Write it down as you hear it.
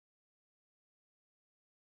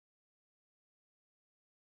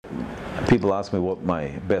People ask me what my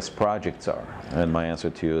best projects are, and my answer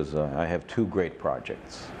to you is I have two great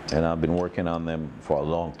projects, and I've been working on them for a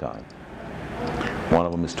long time. One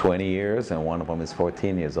of them is 20 years, and one of them is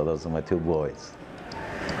 14 years, so those are my two boys.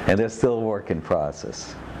 And they're still a work in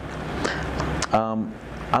process.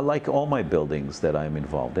 I like all my buildings that I'm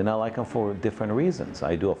involved in. I like them for different reasons.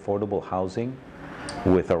 I do affordable housing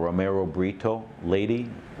with a Romero Brito lady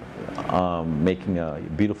making a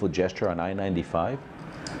beautiful gesture on I-95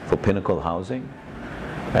 for Pinnacle Housing.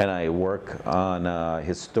 And I work on a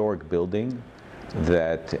historic building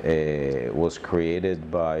that was created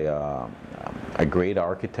by a great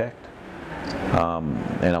architect.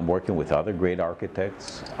 And I'm working with other great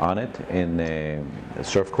architects on it in the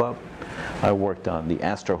Surf Club. I worked on the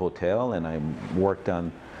Astor Hotel, and I worked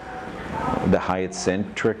on the Hyatt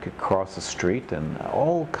Centric across the street, and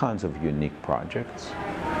all kinds of unique projects.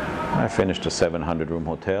 I finished a 700-room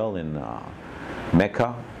hotel in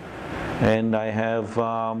Mecca, and I have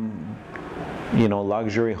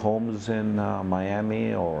luxury homes in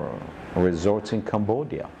Miami, or resorts in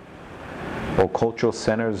Cambodia, or cultural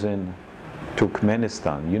centers in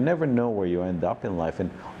Turkmenistan. You never know where you end up in life,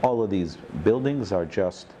 and all of these buildings are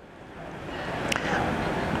just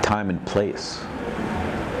time and place.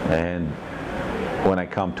 And when I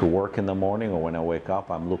come to work in the morning, or when I wake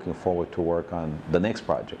up, I'm looking forward to work on the next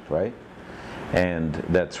project, right? And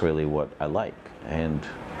that's really what I like. And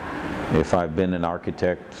if I've been an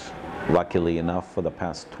architect, luckily enough, for the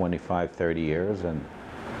past 25, 30 years, and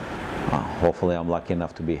hopefully I'm lucky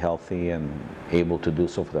enough to be healthy and able to do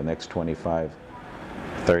so for the next 25,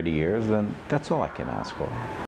 30 years, then that's all I can ask for.